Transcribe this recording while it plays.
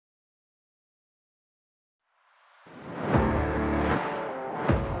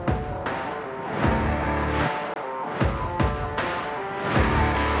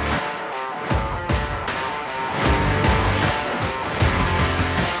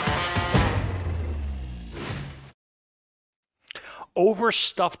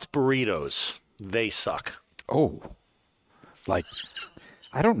Overstuffed burritos, they suck. Oh, like,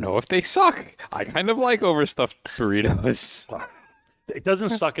 I don't know if they suck. I kind of like overstuffed burritos. It doesn't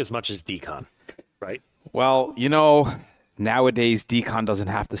suck as much as decon, right? Well, nowadays decon doesn't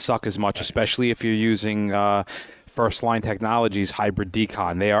have to suck as much, especially if you're using First Line Technologies hybrid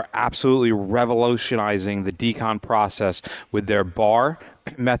decon. They are absolutely revolutionizing the decon process with their bar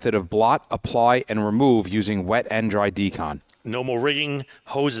method of blot, apply, and remove using wet and dry decon. No more rigging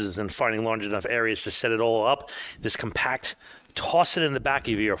hoses and finding large enough areas to set it all up. This compact, toss it in the back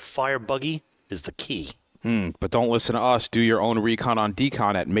of your fire buggy is the key. But don't listen to us. Do your own recon on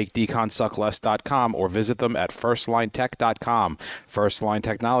decon at makedeconsuckless.com or visit them at firstlinetech.com. First Line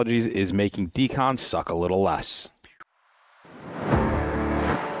Technologies is making decon suck a little less.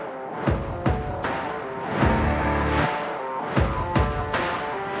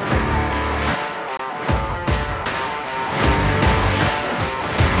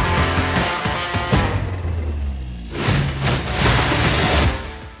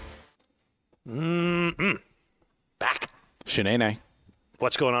 Back. Shenane.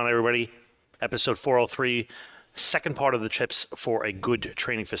 What's going on, everybody? Episode 403, second part of the tips for a good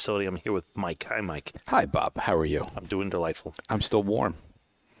training facility. I'm here with Mike. Hi, Mike. Hi, Bob. How are you? I'm doing delightful. I'm still warm.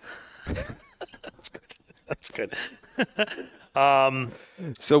 That's good. That's good.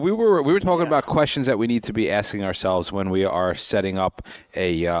 So we were talking about questions that we need to be asking ourselves when we are setting up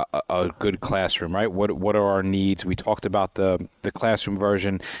a good classroom, right? What are our needs? We talked about the classroom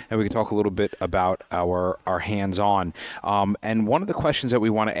version, and we can talk a little bit about our hands-on. And one of the questions that we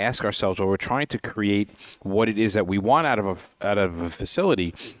want to ask ourselves when we're trying to create what it is that we want out of a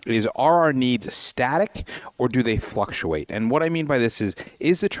facility is: are our needs static or do they fluctuate? And what I mean by this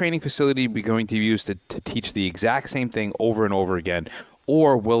is the training facility going to be used to teach the exact same thing over and over again,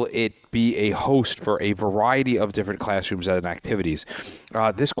 or will it be a host for a variety of different classrooms and activities?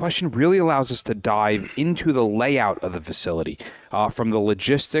 This question really allows us to dive into the layout of the facility, from the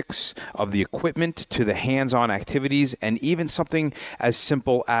logistics of the equipment to the hands-on activities, and even something as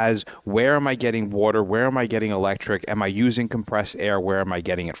simple as: where am I getting water? Where am I getting electric? Am I using compressed air? Where am I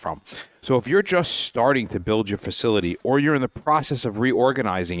getting it from? So if you're just starting to build your facility, or you're in the process of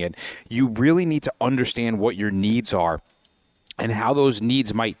reorganizing it, you really need to understand what your needs are and how those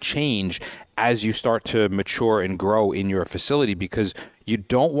needs might change as you start to mature and grow in your facility, because you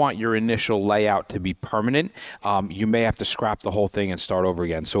don't want your initial layout to be permanent. You may have to scrap the whole thing and start over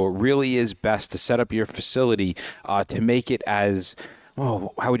again. So it really is best to set up your facility to make it as,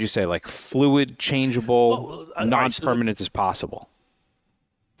 how would you say, like fluid, changeable, non-permanent as possible.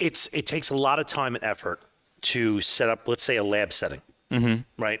 It takes a lot of time and effort to set up, let's say, a lab setting,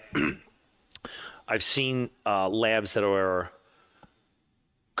 right? I've seen labs that are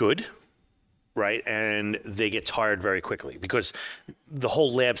good, right? And they get tired very quickly because the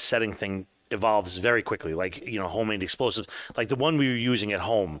whole lab setting thing evolves very quickly. Like, homemade explosives. Like the one we were using at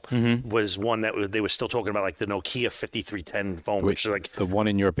home was one that they were still talking about, like the Nokia 5310 phone. Wait, which is like the one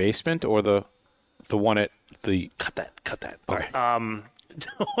in your basement or the one at the... Cut that. Okay.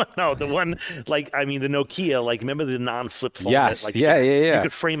 No, the one, the Nokia, remember the non-flip phone? Yes, that, yeah. You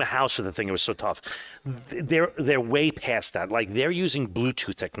could frame a house with the thing. It was so tough. They're way past that. They're using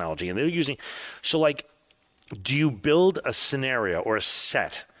Bluetooth technology, and do you build a scenario or a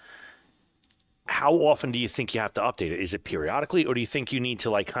set? How often do you think you have to update it? Is it periodically, or do you think you need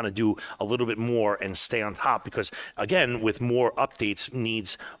to kind of do a little bit more and stay on top? Because again, with more updates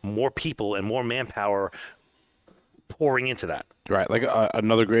needs more people and more manpower pouring into that. Right.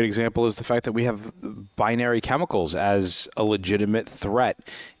 Another great example is the fact that we have binary chemicals as a legitimate threat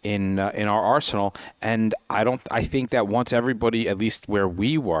in our arsenal. And I think that once everybody, at least where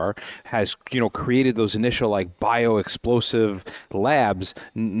we were, has, created those initial bio-explosive labs,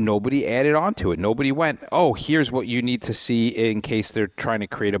 nobody added on to it. Nobody went, oh, here's what you need to see in case they're trying to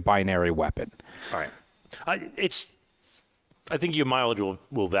create a binary weapon. All right. I think your mileage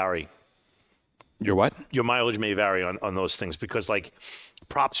will vary. Your what? Your mileage may vary on those things because,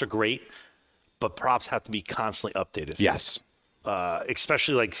 props are great, but props have to be constantly updated. Yes.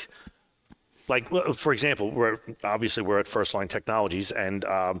 Especially for example, we're at First Line Technologies, and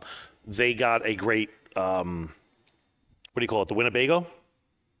they got a great, what do you call it? The Winnebago?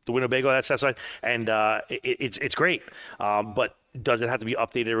 The Winnebago, that's right. And it's great. But does it have to be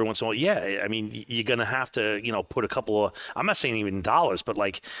updated every once in a while? Yeah. I mean, you're going to have to, put a couple of, I'm not saying even dollars, but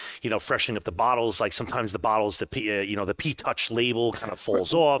freshening up the bottles. Sometimes the bottles, the P-Touch label kind of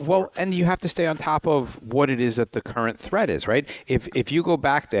falls off. Well, and you have to stay on top of what it is that the current threat is, right? If you go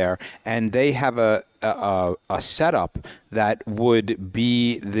back there and they have a setup that would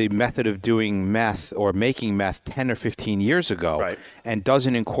be the method of doing meth or making meth 10 or 15 years ago, Right. and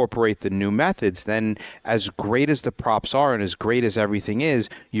doesn't incorporate the new methods, then as great as the props are and as great as everything is,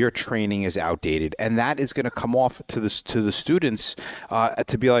 your training is outdated, and that is going to come off to the students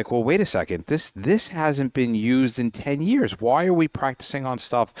to be like, well, wait a second, this hasn't been used in 10 years. Why are we practicing on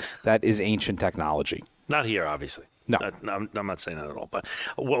stuff that is ancient technology? Not here, obviously. No. I'm not saying that at all. But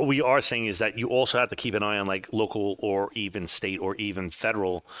what we are saying is that you also have to keep an eye on like local or even state or even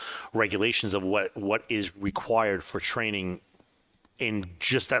federal regulations of what is required for training in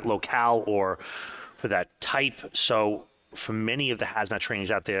just that locale or for that type. So for many of the hazmat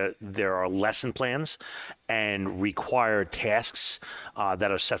trainings out there, there are lesson plans and required tasks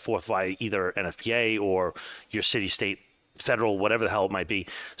that are set forth by either NFPA or your city, state, federal, whatever the hell it might be.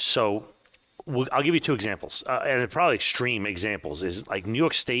 So I'll give you two examples, and probably extreme examples. Is like New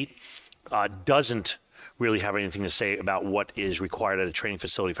York State doesn't really have anything to say about what is required at a training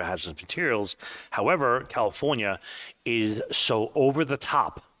facility for hazardous materials. However, California is so over the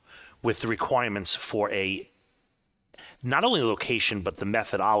top with the requirements for not only the location, but the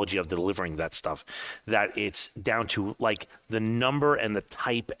methodology of delivering that stuff, that it's down to like the number and the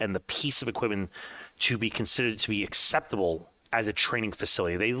type and the piece of equipment to be considered to be acceptable as a training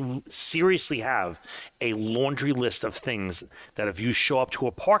facility. They seriously have a laundry list of things that if you show up to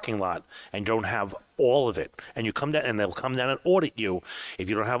a parking lot and don't have all of it, and you come down and they'll come down and audit you, if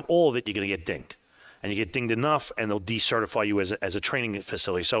you don't have all of it, you're going to get dinged. And you get dinged enough and they'll decertify you as a training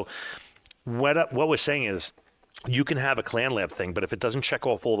facility. So what we're saying is, you can have a Clan Lab thing, but if it doesn't check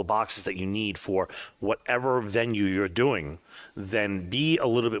off all the boxes that you need for whatever venue you're doing, then be a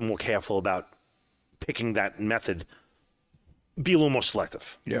little bit more careful about picking that method. Be a little more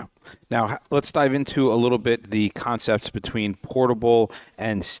selective. Yeah. Now, let's dive into a little bit the concepts between portable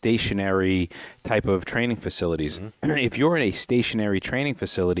and stationary type of training facilities. Mm-hmm. If you're in a stationary training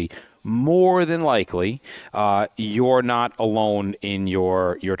facility, more than likely, you're not alone in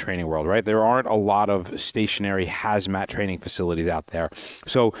your training world, right? There aren't a lot of stationary hazmat training facilities out there.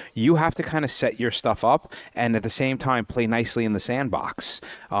 So you have to kind of set your stuff up and at the same time play nicely in the sandbox.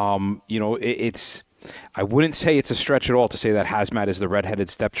 It's... I wouldn't say it's a stretch at all to say that hazmat is the redheaded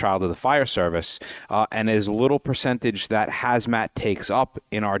stepchild of the fire service, and as little percentage that hazmat takes up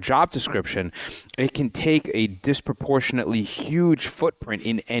in our job description, it can take a disproportionately huge footprint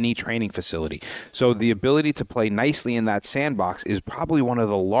in any training facility. So the ability to play nicely in that sandbox is probably one of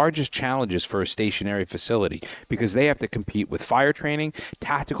the largest challenges for a stationary facility, because they have to compete with fire training,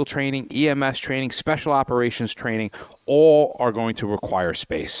 tactical training, EMS training, special operations training. All are going to require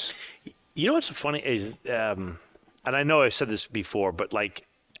space. You know what's funny is, and I know I've said this before, but like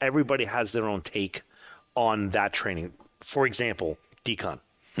everybody has their own take on that training. For example, decon.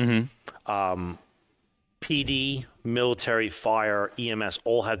 Mm-hmm. PD, military, fire, EMS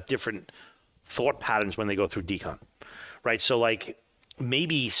all have different thought patterns when they go through decon, right? So like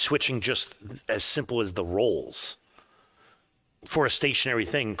maybe switching just as simple as the roles for a stationary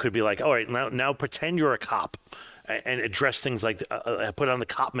thing could be like, all right, now pretend you're a cop. And address things like put on the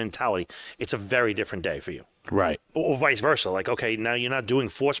cop mentality. It's a very different day for you, right? Or vice versa. Like, okay, now you're not doing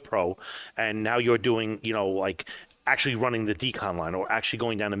Force Pro, and now you're doing, like actually running the decon line, or actually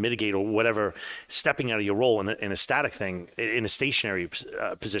going down to mitigate, or whatever. Stepping out of your role in a static thing, in a stationary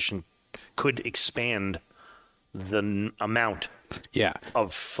position, could expand the amount. Yeah.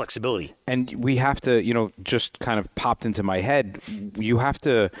 Of flexibility. And we have to, just kind of popped into my head, you have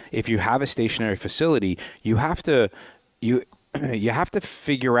to, if you have a stationary facility, you have to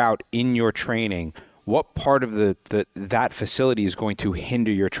figure out in your training what part of that facility is going to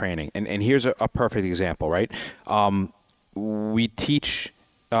hinder your training. And here's a perfect example, right? We teach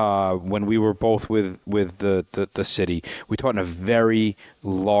when we were both with the city, we taught in a very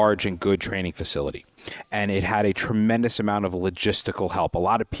large and good training facility. And it had a tremendous amount of logistical help, a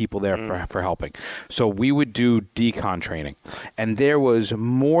lot of people there for helping. So we would do decon training, and there was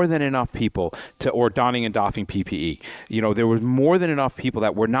more than enough people or donning and doffing PPE. There was more than enough people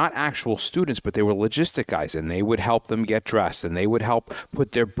that were not actual students, but they were logistic guys, and they would help them get dressed, and they would help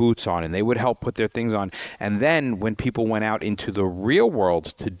put their boots on, and they would help put their things on. And then when people went out into the real world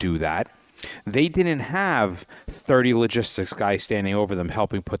to do that, they didn't have 30 logistics guys standing over them,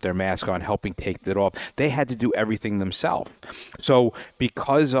 helping put their mask on, helping take it off. They had to do everything themselves. So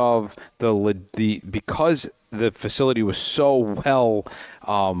because of because the facility was so well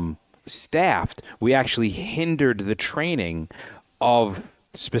staffed, we actually hindered the training of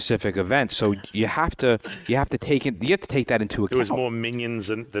specific events. So you have to take that into account. There was more minions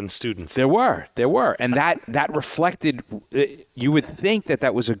than students. There were, and that reflected. You would think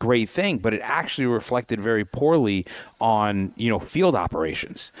that was a great thing, but it actually reflected very poorly on field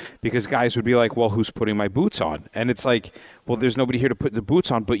operations, because guys would be like, "Well, who's putting my boots on?" And it's like, "Well, there's nobody here to put the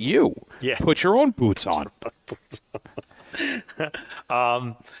boots on, but you. Yeah. Put your own boots on."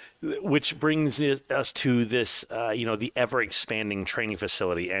 Which brings us to this, the ever-expanding training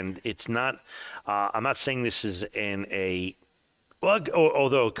facility. And it's not, I'm not saying this is in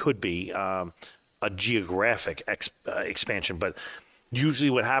although it could be a geographic expansion, but usually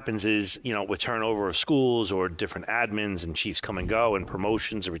what happens is, with turnover of schools or different admins and chiefs come and go and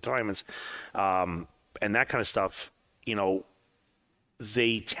promotions and retirements and that kind of stuff,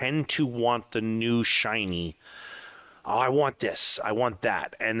 they tend to want the new shiny. Oh, I want this, I want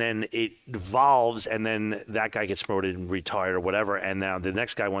that. And then it evolves, and then that guy gets promoted and retired or whatever, and now the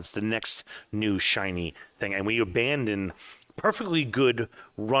next guy wants the next new shiny thing. And we abandon perfectly good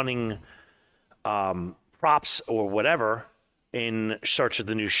running props or whatever in search of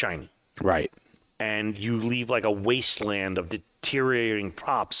the new shiny. Right. And you leave like a wasteland of deteriorating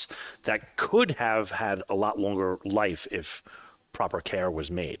props that could have had a lot longer life if proper care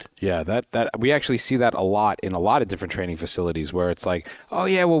was made. Yeah, that we actually see that a lot in a lot of different training facilities, where it's like, oh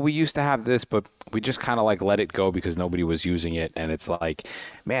yeah, well, we used to have this, but we just kind of like let it go because nobody was using it, and it's like,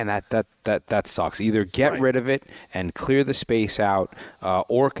 man, that sucks. Either get rid of it and clear the space out,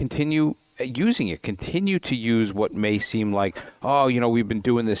 or continue using it. Continue to use what may seem like, oh, we've been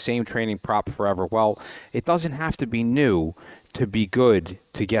doing the same training prop forever. Well, it doesn't have to be new to be good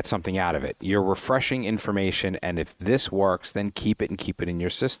to get something out of it. You're refreshing information, and if this works, then keep it in your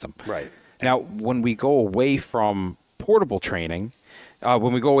system. Right. Now, when we go away from portable training,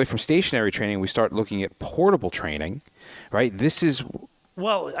 when we go away from stationary training, we start looking at portable training, right? This is...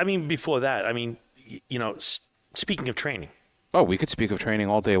 Well, I mean, before that, speaking of training. Oh, we could speak of training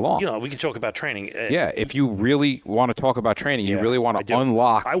all day long. We can talk about training. Yeah, if you really want to talk about training, you really want to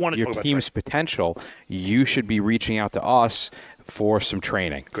unlock your team's potential, you should be reaching out to us for some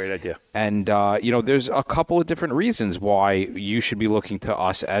training. Great idea. And, there's a couple of different reasons why you should be looking to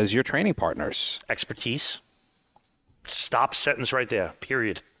us as your training partners. Expertise. Stop sentence right there.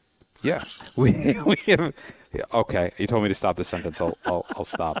 Period. Yeah. We have... Yeah, okay, you told me to stop the sentence. I'll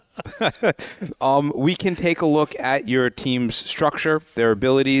stop. We can take a look at your team's structure, their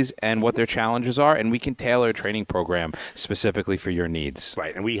abilities, and what their challenges are, and we can tailor a training program specifically for your needs.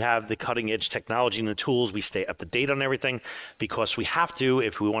 Right, and we have the cutting-edge technology and the tools. We stay up to date on everything because we have to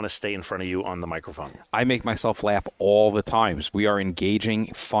if we want to stay in front of you on the microphone. I make myself laugh all the times. We are engaging,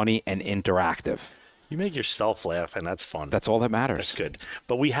 funny, and interactive. You make yourself laugh, and that's fun. That's all that matters. That's good.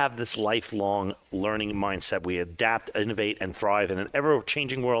 But we have this lifelong learning mindset. We adapt, innovate, and thrive in an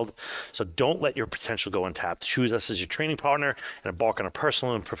ever-changing world. So don't let your potential go untapped. Choose us as your training partner and embark on a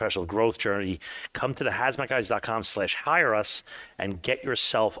personal and professional growth journey. Come to the hazmatguys.com/hire us and get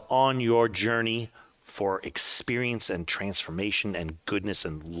yourself on your journey for experience and transformation and goodness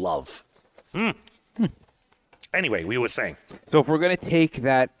and love. Anyway, we were saying. So if we're going to take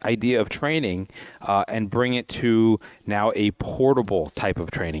that idea of training and bring it to now a portable type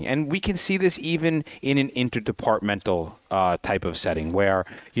of training, and we can see this even in an interdepartmental type of setting where,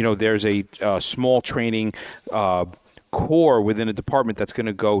 there's a small training core within a department that's going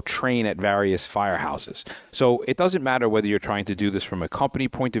to go train at various firehouses. So it doesn't matter whether you're trying to do this from a company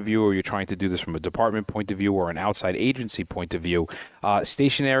point of view or you're trying to do this from a department point of view or an outside agency point of view.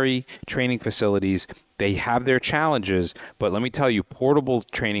 Stationary training facilities, they have their challenges, but let me tell you, portable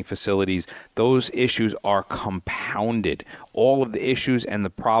training facilities, those issues are compounded. All of the issues and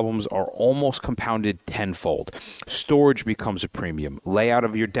the problems are almost compounded tenfold. Storage becomes a premium. Layout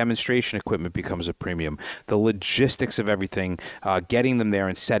of your demonstration equipment becomes a premium. The logistics of everything, getting them there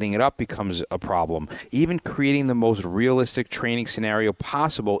and setting it up becomes a problem. Even creating the most realistic training scenario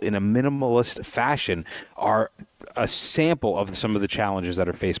possible in a minimalist fashion are a sample of some of the challenges that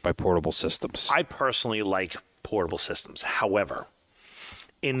are faced by portable systems. I personally like portable systems. However,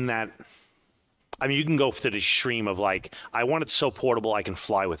 in that, you can go to the extreme of like, I want it so portable I can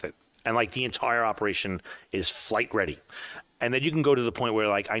fly with it. And like the entire operation is flight ready. And then you can go to the point where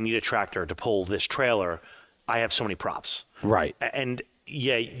like, I need a tractor to pull this trailer. I have so many props. Right. And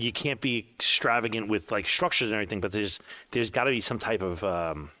yeah, you can't be extravagant with like structures and everything, but there's got to be some type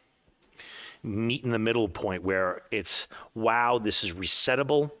of meet in the middle point where it's, wow, this is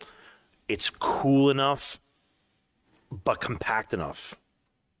resettable, it's cool enough, but compact enough.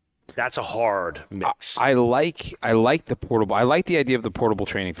 That's a hard mix. I like the portable. I like the idea of the portable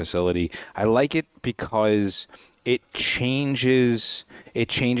training facility. I like it because it changes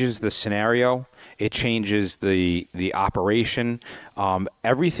the scenario. It changes the operation.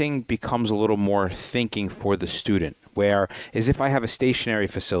 Everything becomes a little more thinking for the student. Where is if I have a stationary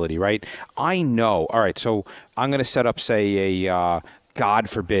facility, right? I know. All right, so I'm going to set up, say, God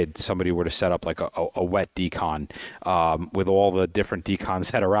forbid somebody were to set up like a wet decon with all the different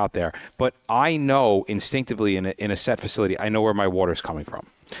decons that are out there. But I know instinctively in a set facility, I know where my water's coming from.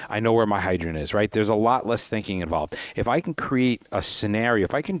 I know where my hydrant is, right? There's a lot less thinking involved. If I can create a scenario,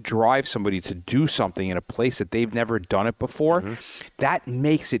 if I can drive somebody to do something in a place that they've never done it before, that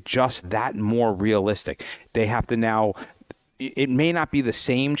makes it just that more realistic. They have to now, it may not be the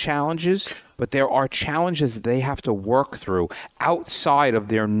same challenges, but there are challenges that they have to work through outside of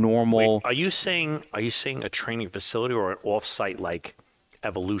their normal. Wait, are you saying a training facility or an off-site like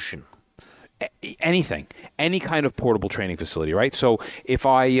Evolution? Anything, any kind of portable training facility, right? So if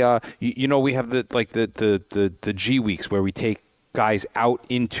I, we have the G weeks where we take guys out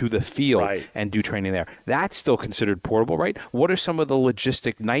into the field and do training there. That's still considered portable, right? What are some of the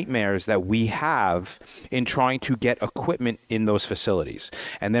logistic nightmares that we have in trying to get equipment in those facilities?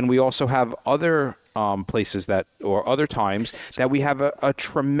 And then we also have other places or other times that we have a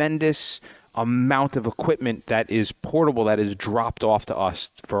tremendous amount of equipment that is portable that is dropped off to us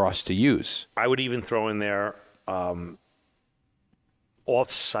for us to use. I would even throw in there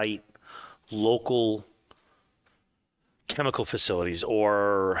off-site local chemical facilities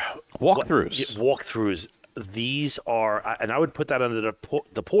or walkthroughs. These are, and I would put that under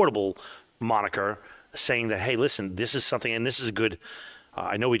the portable moniker, saying that, hey, listen, this is something, and this is a good.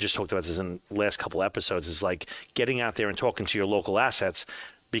 I know we just talked about this in the last couple episodes. Is like getting out there and talking to your local assets,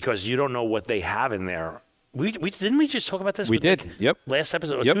 because you don't know what they have in there. We didn't we just talk about this? We did. Yep. Last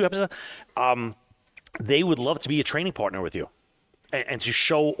episode or 2 episodes. They would love to be a training partner with you, and to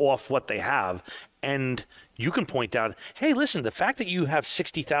show off what they have. And you can point out, hey, listen, the fact that you have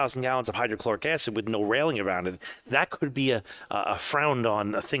 60,000 gallons of hydrochloric acid with no railing around it, that could be a frowned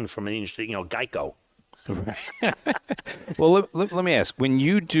on a thing from Geico. Well, let me ask: when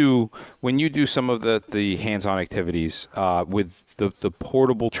you do some of the hands-on activities with the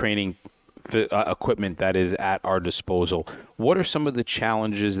portable training equipment that is at our disposal, what are some of the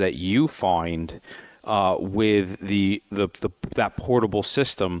challenges that you find with that portable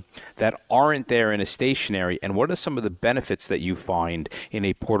system that aren't there in a stationary, and what are some of the benefits that you find in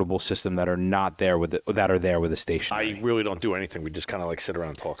a portable system that are not there that are there with a stationary? I really don't do anything. We just kind of like sit around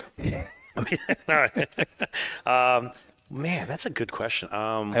and talk. Man, that's a good question.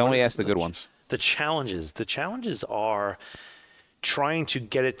 I only ask the good ones. The challenges are trying to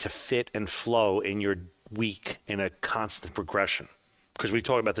get it to fit and flow in your week in a constant progression. Because we've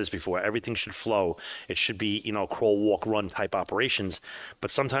talked about this before. Everything should flow. It should be, crawl, walk, run type operations.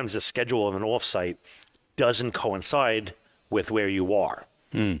 But sometimes the schedule of an offsite doesn't coincide with where you are.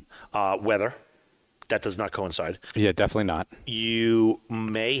 Weather. That does not coincide. Yeah, definitely not. You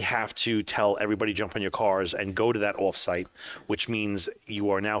may have to tell everybody jump on your cars and go to that offsite, which means you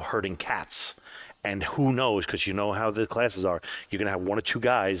are now herding cats. And who knows, because you know how the classes are. You're going to have 1 or 2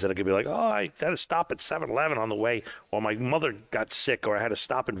 guys that are going to be like, oh, I had to stop at 7-Eleven on the way, or my mother got sick, or I had to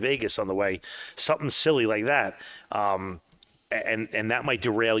stop in Vegas on the way. Something silly like that. And that might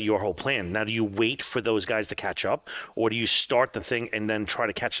derail your whole plan. Now, do you wait for those guys to catch up, or do you start the thing and then try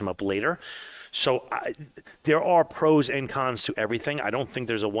to catch them up later? So there are pros and cons to everything. I don't think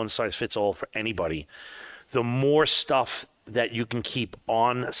there's a one-size-fits-all for anybody. The more stuff that you can keep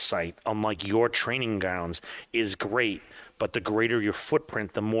on site, unlike your training grounds, is great. But the greater your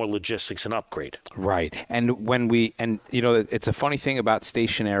footprint, the more logistics and upgrade. Right. And it's a funny thing about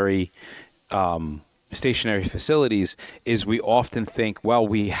stationary facilities is we often think, well,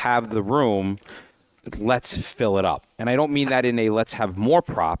 we have the room, let's fill it up. And I don't mean that in a let's have more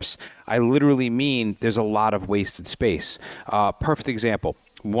props. I literally mean there's a lot of wasted space. Perfect example.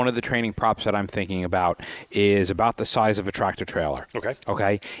 One of the training props that I'm thinking about is about the size of a tractor trailer.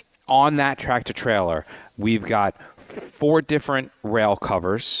 Okay. On that tractor trailer, we've got 4 different rail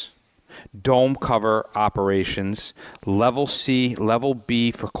covers, dome cover operations, level C, level B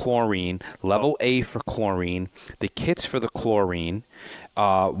for chlorine, level A for chlorine, the kits for the chlorine,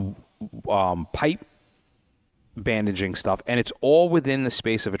 pipe bandaging stuff, and it's all within the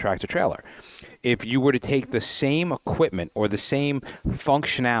space of a tractor trailer. if you were to take the same equipment or the same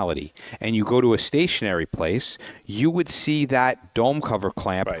functionality and you go to a stationary place, you would see that dome cover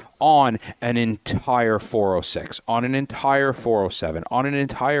clamp Right. on an entire 406, on an entire 407, on an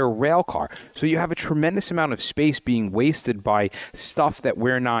entire rail car. So you have a tremendous amount of space being wasted by stuff that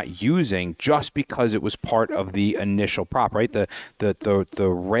we're not using just because it was part of the initial prop, right? The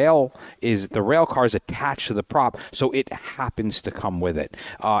rail car is attached to the prop, so it happens to come with it,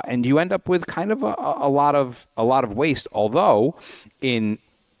 and you end up with kind of a lot of waste. Although in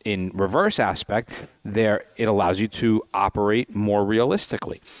reverse aspect, there it allows you to operate more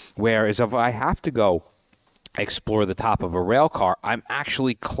realistically. Whereas if I have to go explore the top of a rail car, I'm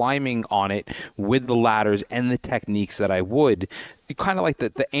actually climbing on it with the ladders and the techniques that I would. Kind of like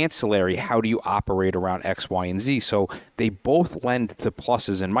the ancillary, how do you operate around X, Y, and Z? So they both lend to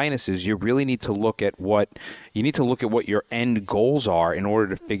pluses and minuses. You really need to look at what your end goals are in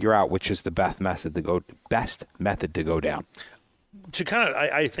order to figure out which is the best method to go down. To kind of,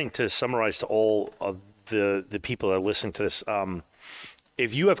 I think, to summarize to all of the people that listen to this,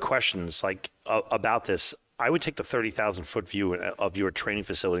 if you have questions like about this, I would take the 30,000 foot view of your training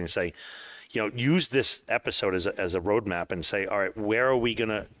facility and say, use this episode as a roadmap and say, all right, where are we going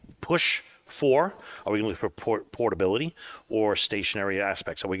to push for? Are we going to look for portability or stationary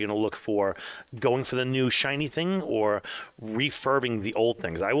aspects? Are we going to look for going for the new shiny thing or refurbing the old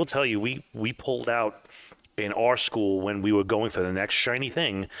things? I will tell you, we pulled out in our school when we were going for the next shiny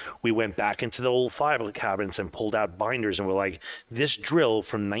thing. We went back into the old file cabinets and pulled out binders and we're like, this drill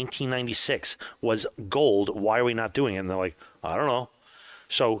from 1996 was gold. Why are we not doing it? And they're like, I don't know.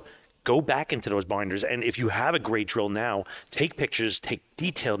 So go back into those binders, and if you have a great drill now, take pictures, take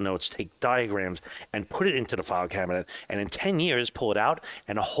detailed notes, take diagrams, and put it into the file cabinet. And in 10 years, pull it out,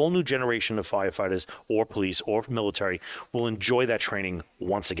 and a whole new generation of firefighters or police or military will enjoy that training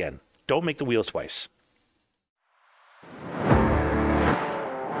once again. Don't make the wheel twice.